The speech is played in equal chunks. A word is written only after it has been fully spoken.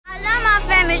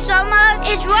so much.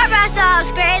 It's worth my soul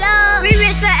straight up. We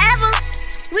rich forever.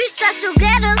 We stuck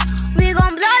together. We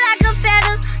gon' blow like a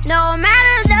feather. No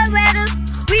matter the weather.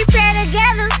 We pray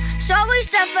together. So we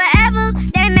stuck forever.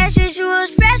 They message you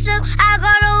was pressure. I go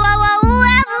to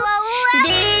whoever.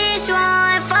 This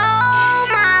one for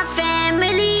my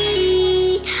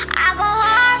family. I go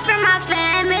hard for my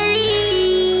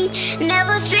family.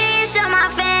 Never switch on my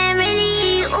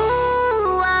family.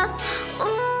 Ooh,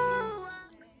 ooh.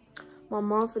 My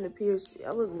mom finna pierce.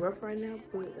 I look rough right now,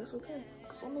 but that's okay.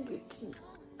 Cause I'm gonna get cute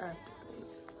after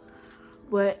this.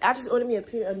 But I just ordered me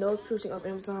a nose piercing off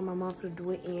Amazon. My mom finna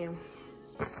do it in.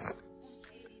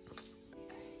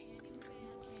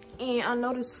 And I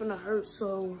know this finna hurt,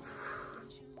 so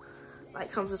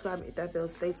like, comment, subscribe, hit that bell,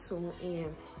 stay tuned,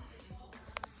 and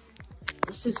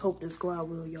let's just hope this go out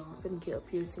well, y'all. I'm finna get a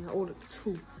piercing. I ordered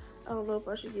 2. I don't know if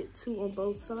I should get 2 on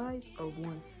both sides or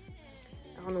 1.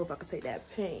 I don't know if I could take that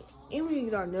pain. And we need to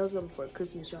get our nails done before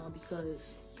Christmas, y'all,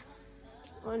 because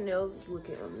my nails is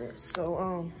looking a mess. So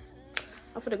I'm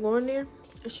finna go in there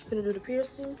and she finna do the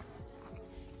piercing.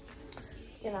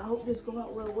 And I hope this go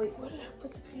out well. Wait, where did I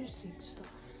put the piercing stuff?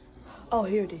 Oh,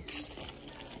 here it is.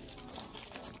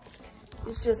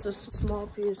 It's just a small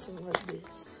piercing like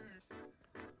this.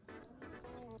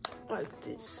 Like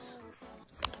this.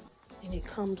 And it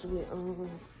comes with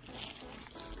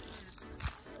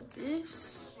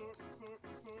this.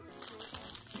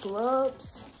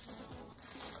 Gloves.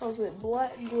 Comes with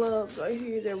black gloves right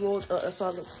here that rolled up. That's why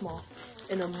it looks small.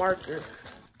 And a marker.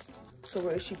 So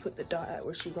where she put the dot at,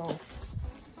 where she gonna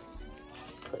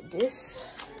put this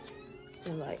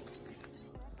and like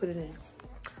put it in.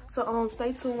 So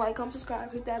stay tuned, like, comment,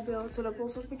 subscribe, hit that bell to the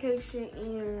post notification,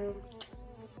 and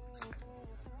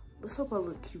let's hope I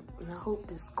look cute, and I hope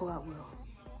this go out well.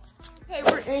 Hey,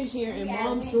 we're in here and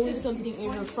mom's doing something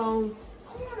in her phone.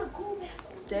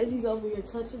 Jazzy's over here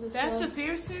touching the That's the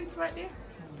piercings right there?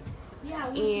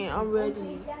 Yeah. And I'm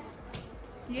ready.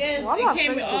 Yes, it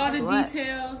came with all the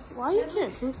details. Why you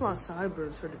can't fix my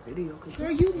sideburns for the video?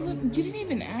 Girl, you didn't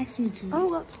even ask me to. I don't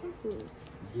got time for it.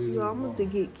 Yo, I'm going to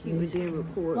get cute and then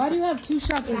record. Why do you have 2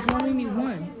 shots if you only need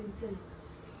 1?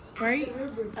 Right?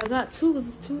 I got 2 because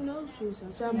it's 2 nose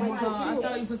piercings. So I might get 2. I thought you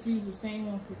were supposed to use the same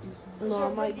one for each one. No,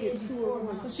 I might get 2 or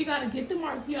 1. So she got to get the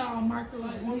marker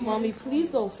like me. Mommy,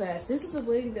 please go fast. This is the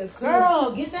lady that's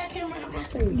Girl, get that camera out of my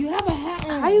face. You have a hat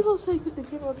on. How you gonna say put the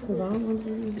camera on? Because I don't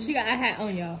want to. She got a hat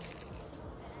on, y'all.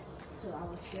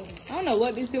 I don't know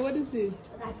what this is. What is this?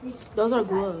 Those are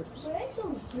gloves.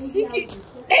 They give me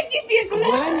a glove.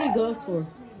 What I need gloves for?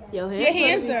 Your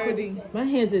hands dirty. My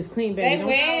hands is clean, baby. Don't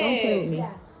play with me.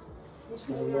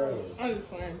 I'm just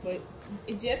playing, but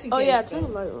it's just in case. Oh yeah, turn the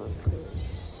light on.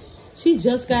 She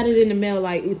just got it in the mail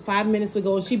like 5 minutes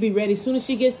ago. She be ready. As soon as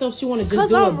she gets stuff, she want to just Cause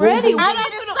do I'm it. ready. I don't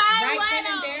right then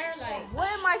and there. Like, what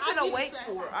am I finna wait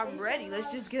for? I'm ready. Let's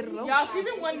just get it over. Y'all, she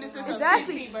been wanting this since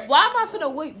exactly. Why am I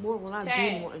finna wait more when I've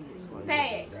been wanting this?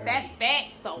 Fact. That's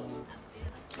fact though.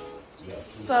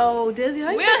 So Dizzy,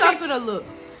 how you think I'm finna look?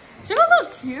 She gonna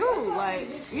look cute, like,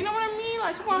 you know what I mean?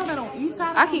 Like, she gonna have that on each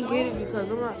side. I can get it because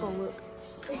I'm not gonna look.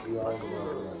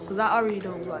 Cause I already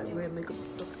don't like red makeup and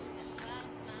stuff.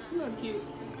 You look cute.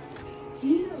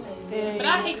 But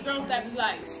I hate girls that be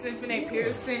like sniffing their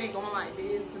piercing and going like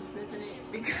this and sniffing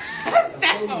it because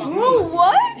that's so. Bro,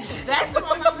 what? That's so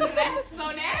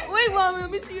nasty. Wait, mommy,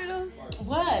 let me see your nose.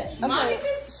 What? Okay.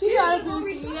 She got a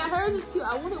piercing. Yeah, hers is cute.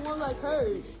 I wanted one like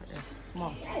hers.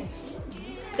 Small.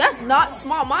 That's not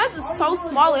small. Mine's is so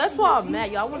small. That's why I'm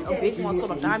mad, y'all. I want a big one so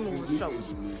the diamond will show.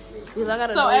 Because I got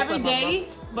a so every day,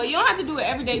 but you don't have to do it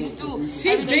every day. Just do.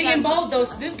 She's big and bold though.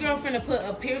 This girl finna put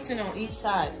a piercing on each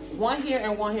side. One here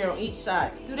and one here on each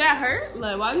side. Do that hurt?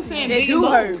 Like, why are you saying they big do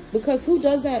and bold? hurt? Because who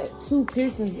does that? 2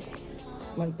 piercings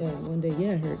like that one day?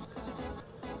 Yeah, it hurts.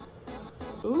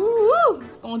 Ooh,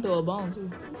 it's going through a bone too.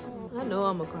 I know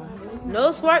I'm gonna cry. No,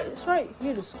 it's right. It's right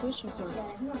here. The squishy part.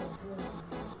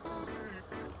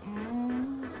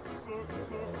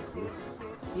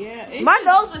 Yeah. My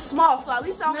nose is small, so at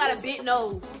least I don't got a big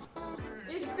nose.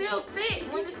 It's still thick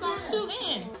when it's gonna shoot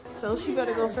in. So she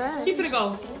better go fast. She finna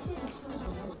go.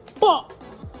 Fuck.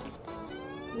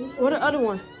 What the other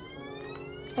one?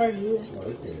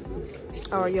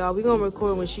 Alright, y'all. We gonna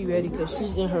record when she ready because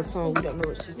she's in her phone. We don't know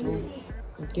what she's doing.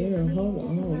 Girl, hold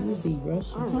on. You be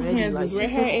rushing. I'm ready. Hands red.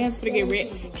 Her hands finna get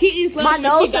red. Kitty's my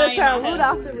nose finna turn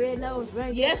Rudolph to red nose,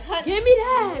 right? Yes, honey. Give me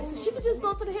that. She could just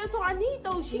go to the hair store. I need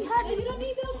those. She had it. You don't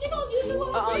need those. She gonna use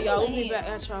it. Y'all. We'll be back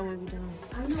at y'all when we done.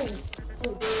 I know.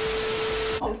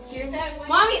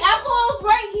 Mommy, alcohol's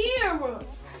right here.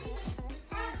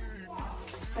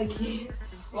 I can't.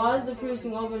 Why is the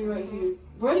piercing all the way right here?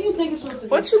 Where do you think it's supposed to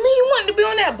be? What you mean you want to be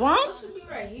on that bump? It's supposed to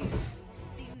be right here.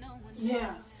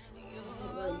 Yeah.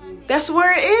 That's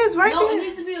where it is, right No, it there.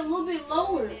 needs to be a little bit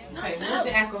lower. Okay, where's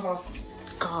the alcohol?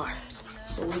 God.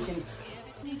 So we can.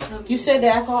 You said the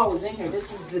alcohol was in here.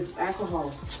 This is the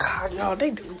alcohol. God, y'all,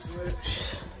 they do too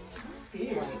much.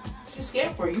 Scared. You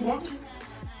scared for it. You want it?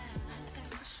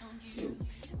 You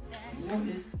want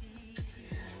this?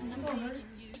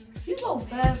 You go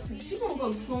fast. She gonna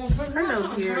go slow and further. Her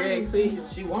nose here, please.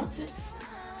 She wants it.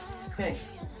 Okay.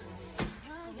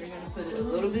 We're gonna put it a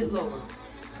little bit lower.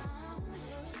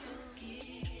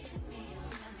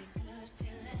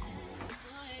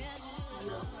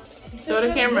 Show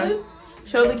the camera.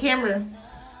 Show the camera.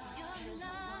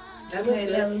 That looks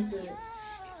good. That looks good.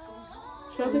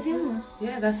 Show the camera.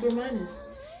 Yeah, that's where mine is.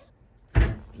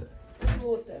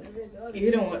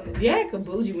 You don't want. Yeah, cause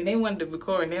bougie when they wanted to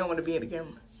record and they don't want to be in the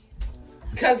camera.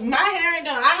 Cause my hair ain't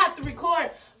done. I have to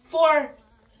record for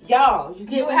y'all. You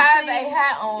get You what have I'm a saying?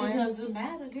 hat It on. doesn't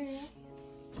matter, girl.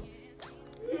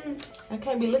 I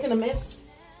can't be looking a mess.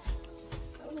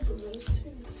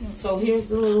 So here's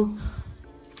the little.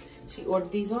 She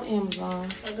ordered these on Amazon.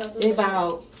 They're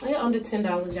about under $10.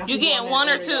 Y'all You can getting go on one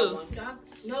there or and two? order one.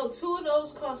 No, 2 of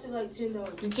those costed like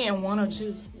 $10. You getting one or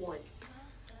two? One.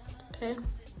 Okay.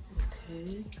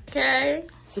 Okay. Okay.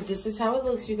 So this is how it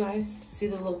looks, you guys. See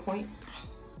the little point?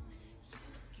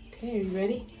 Okay, are you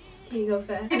ready? Can you go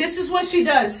fast? This is what she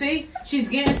does. See? She's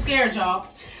getting scared, y'all.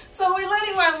 So we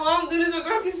letting my mom do this with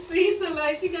Rocky see, so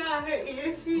like she got her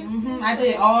ears pierced. I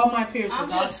did all my piercings. I'm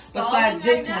just Besides stalling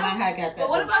this right one, now. I had got that. But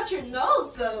what done. about your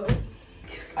nose though?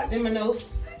 I did my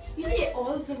nose. You did all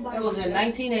of them by That was in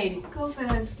yourself. 1980. Go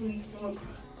fast, please.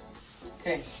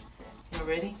 Okay. You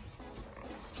ready?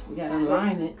 We gotta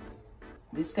line it.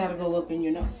 This gotta go up in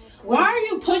your nose. Why are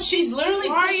you pushing? She's literally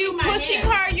Why are you pushing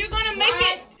her? You're gonna make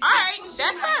Why? it. All right,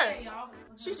 that's her. Hand, y'all.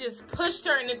 She just pushed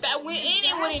her, and if that went in,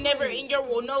 it would have never in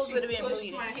your nose would have been Pushed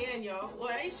bleeding. my hand, y'all.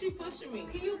 Why ain't she pushing me?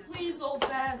 Can you please go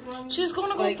fast, Mommy? She's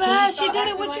gonna go Like, can you fast. She stop did it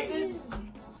acting with like your. this?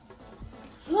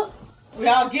 Look.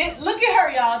 Y'all look at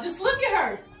her, y'all. Just look at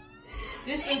her.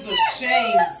 This is a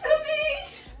shame.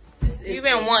 This is You've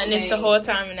been a wanting this the shame. whole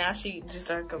time, and now she just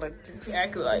acting like this.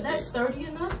 Acting like Is that this. sturdy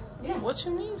enough? Yeah. What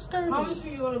you mean, sturdy? How much do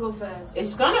you want to go fast?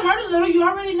 It's gonna hurt a little. You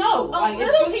already know. Can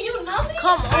you numb it?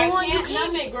 Come I on, you can't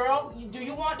can't. numb it, girl. Do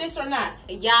you want this or not?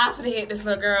 Y'all finna hit this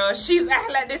little girl. She's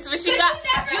acting like this, but she got. You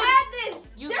never had this.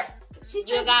 You, She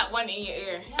you said got one in your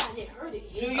ear. Yeah, and it hurt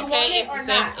it. Do you Okay, want it it's or the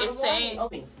not? same- it's I want same. it.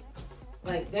 Okay.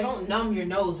 Like they don't numb your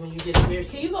nose when you get a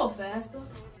piercing. Can you go faster?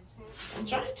 I'm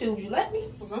trying to. You let me?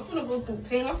 Cause I'm gonna go through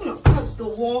pain. I'm gonna punch the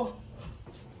wall.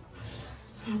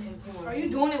 Okay, come on. Are you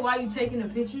doing it while you taking a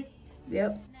picture?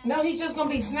 Yep. No, he's just gonna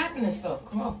be snapping and stuff.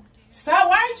 Come on. Stop.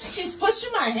 Why aren't she's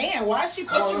pushing my hand? Why is she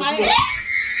pushing my hand?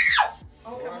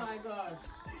 Oh my gosh.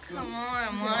 Come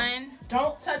on, one.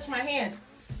 Don't touch my hands.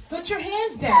 Put your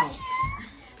hands down.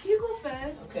 Can you go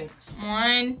fast? Okay.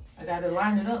 One, I gotta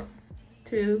line it up.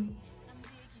 2,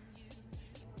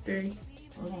 3.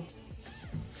 Hold on.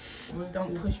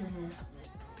 Don't push your hand.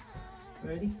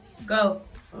 Ready? Go.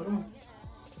 Hold on.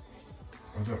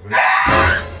 What's up, man?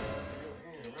 Right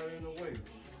in the way.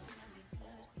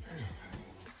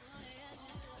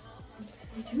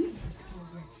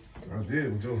 I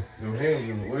did, but your hands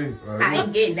in the way. I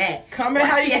ain't getting that. Come here.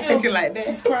 How Why you she feel? acting like that?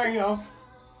 She's crying, y'all.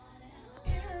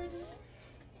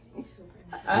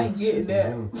 I ain't getting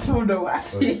that. Mhm. From the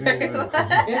watch. She ain't like-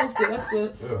 Yeah, that's good. That's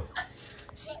good.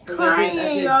 Yeah.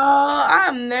 Crying, y'all.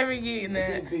 I'm never getting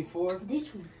that. Before. This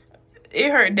one.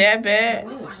 It hurt that bad. This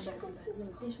one right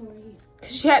here.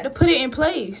 She had to put it in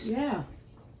place. Yeah.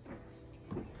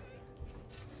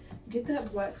 Get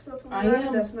that black stuff on I there.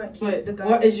 am. That's not cute. But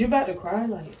what is you about to cry?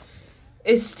 Like,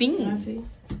 It can I stings. see?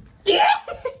 Yeah.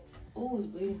 Ooh, it's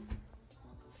bleeding.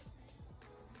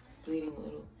 Bleeding a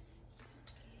little.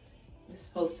 It's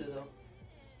supposed to though.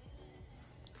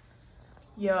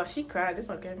 Yo, she cried. It's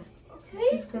okay.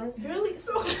 She's crying. Really?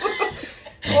 So.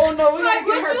 Oh no, we Like,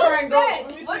 gotta get her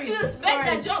crying. What you expect?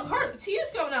 That jump hurt. Tears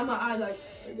coming out my eye. Like,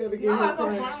 I gotta get I'm her not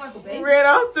gonna crying. cry like a baby. Ran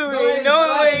off the Go way. ahead, No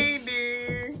cry. way,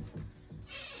 dude.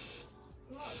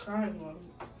 I'm not crying, Mom.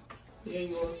 Yeah,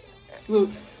 you are. Look.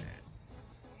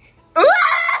 Hold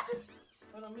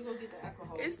on, let me go get the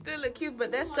alcohol. It still look cute,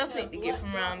 but that stuff need to get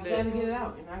from around I gotta there. get it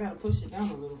out, and I gotta push it down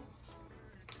a little.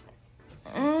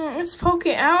 It's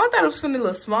poking out. I thought it was feeling a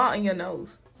little small in your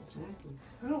nose. Exactly.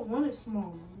 I don't want it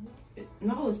small.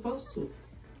 No, it's supposed to.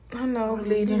 I know,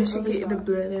 bleeding. She getting the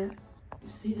blood out. You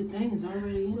see, the thing is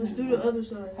already in Let's there. do the other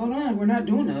side. Hold on, we're not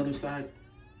doing the other side.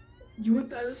 You want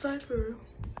the other side for real?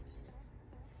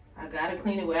 I gotta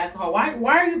clean it with alcohol. Why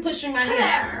are you pushing my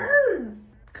hand?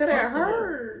 Could it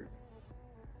hurt?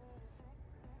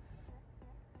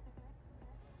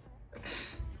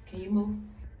 Can you move?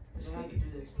 I can do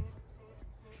this.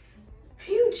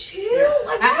 You chill.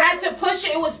 Like, I had to push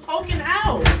it. It was poking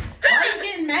out. Why are you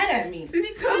getting mad at me?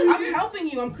 because I'm helping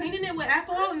you. I'm cleaning it with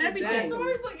alcohol and everything. I'm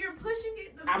sorry, but you're pushing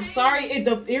it. I'm sorry.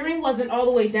 The earring wasn't all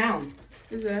the way down.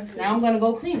 Exactly. Now I'm gonna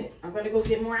go clean it. I'm gonna go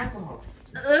get more alcohol.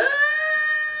 My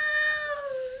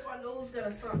nose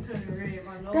gotta stop turning red.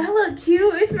 My nose. That look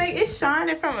cute. It's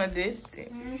shining from a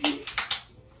distance.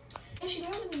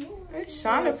 It's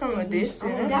shining from a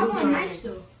distance. That one nice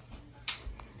though.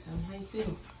 Tell me how you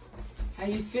feel. How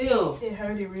you feel? It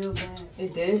hurted real bad.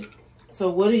 It did. So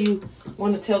what do you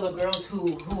want to tell the girls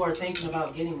who are thinking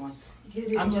about getting one?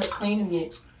 Get it, I'm just cleaning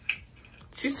it.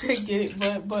 She said get it,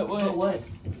 but what? But what?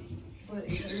 but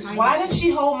it hurts. Why does she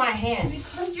hold my hand?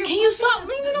 Because you're Can you stop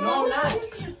leaning on No, I'm my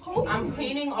not. I'm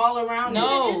cleaning all around.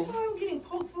 No. That's why I'm getting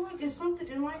poked for like there's something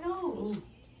in my nose. Ooh.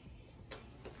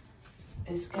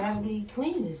 It's gotta be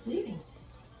clean. It's bleeding.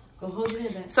 Go hold your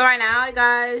head back. So right now,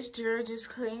 guys, Jura just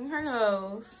cleaning her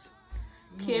nose,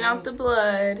 cleaning out the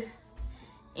blood,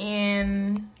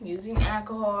 and using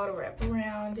alcohol to wrap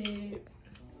around it.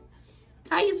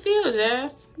 How you feel,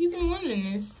 Jazz? You've been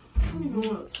wondering this. I don't even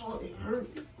want to talk. It hurt.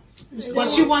 But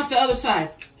she wants the other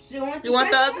side. You want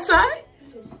the other side?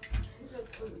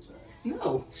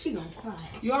 No. She gonna cry.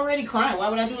 You already crying. Why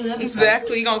would I do the other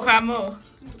Exactly. You gonna cry more. side?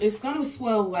 It's gonna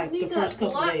swell like the first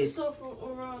couple of days. Stuff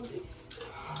around it.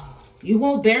 You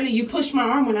won't barely. You push my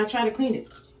arm when I try to clean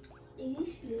it.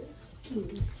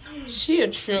 She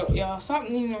a trip, y'all. Stop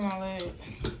leaning on my leg.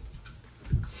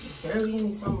 Barely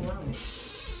any something around it.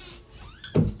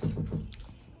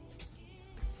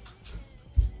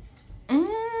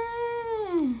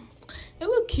 It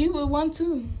look cute with one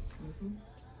too.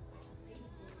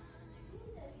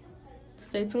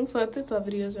 Stay tuned for TikTok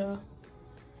videos, y'all.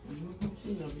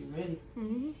 She's gonna be ready.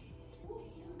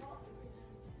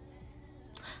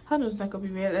 Her nose not gonna be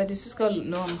real. Like, this is gonna look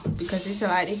normal because it's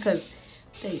like it because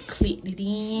they clicked it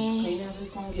in. Clean as it's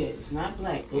gonna get. It's not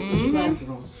black. Go put your glasses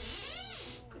on.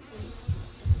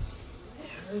 It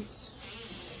hurts.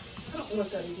 I don't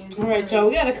want that again. All right, y'all.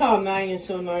 We gotta call Naya and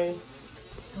show Naya.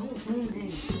 Don't zoom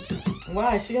in.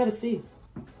 Why? She gotta see.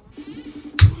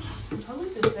 I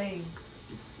look the same.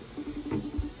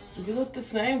 You look the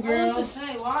same, I girl. look the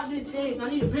same. Why I didn't change? I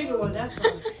need a bigger one. That's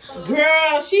fine.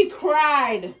 Girl, she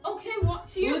cried. Okay, what?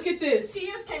 Tears. Look at this.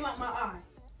 Tears came out my eye.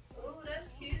 Oh, that's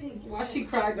cute. Why she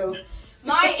cried though?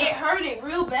 It hurt it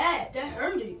real bad. That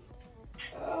hurt it.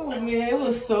 Oh man, it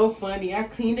was so funny. I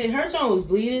cleaned it. Her tongue was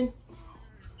bleeding.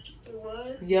 It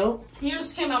was? Yo.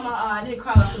 Tears came out my eye. I didn't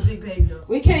cry like a big baby though.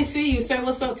 We can't see you. Say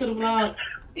what's up to the vlog.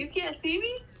 You can't see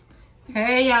me?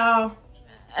 Hey y'all.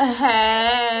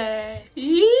 Hey.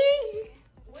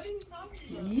 What are you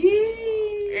talking about?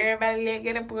 Yeah. Everybody let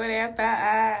get a put out the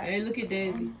eye. Hey, look at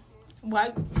Daisy.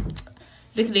 What?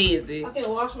 Look at Daisy. I can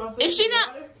wash my face. If she with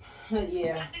not- water.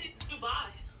 Yeah.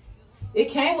 It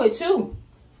came with two.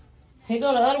 Here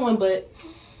go the other one, but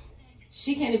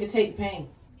she can't even take the pain.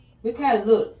 Look how it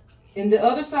look. And the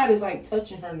other side is like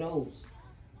touching her nose.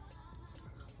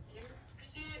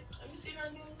 Let me see her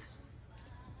nose.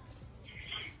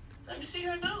 Let me see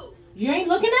her nose. You ain't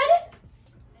looking at it?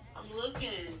 I'm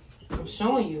looking. I'm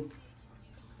showing you.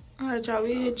 All right, y'all.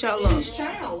 We hit y'all up.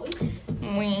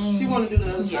 She want to do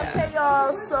the other side. Okay,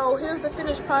 y'all. So here's the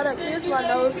finished product. Here's my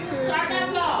nose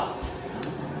piercing.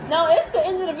 No, it's the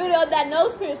end of the video. That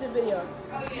nose piercing video.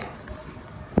 Oh yeah.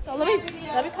 So let me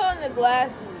put on the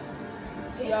glasses,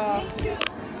 y'all.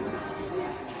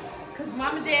 Cause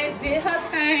Mama Dad did her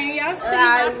thing. Y'all see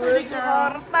I my pretty worked girl.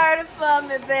 hard 30 for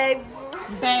me, baby.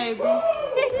 Baby.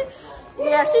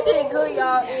 Yeah, she did good,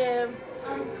 y'all. And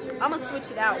I'm gonna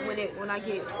switch it out when I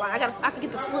get. Well, I can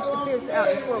get the switch the piercing out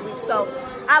in 4 weeks. So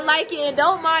I like it, and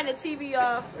don't mind the TV,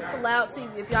 y'all. It's a loud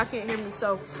TV if y'all can't hear me.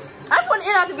 So I just want to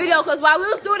end out the video because while we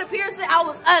was doing the piercing, I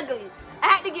was ugly. I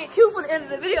had to get cute for the end of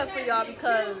the video for y'all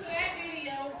because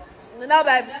no,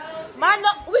 baby. My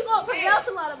we going for nail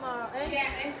salon tomorrow.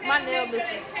 My nail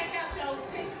missing. Check out your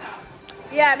TikTok.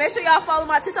 Yeah, make sure y'all follow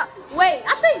my TikTok. Wait,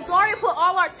 I think Zaria put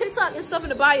all our TikTok and stuff in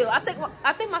the bio. I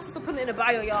think my sister put it in the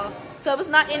bio, y'all. So if it's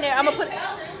not in there, I'm gonna put it.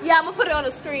 Yeah, I'm gonna put it on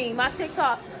the screen. My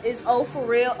TikTok is for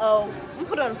real. I'm gonna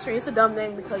put it on the screen. It's a dumb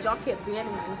name because y'all kept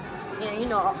banning me, and you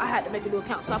know I had to make a new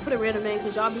account, so I put a random name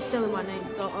because y'all be stealing my name.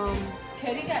 So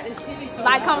Katie got this TV so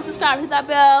like, loud. comment, subscribe, hit that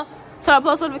bell, turn on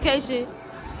post notification.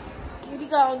 Kitty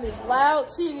got on this loud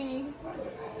TV.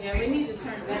 Yeah, we need to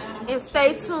turn it down. And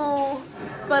stay tuned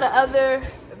for the other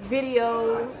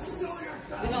videos.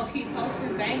 We're gonna keep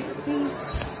posting bangers.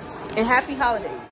 Peace. and happy holidays.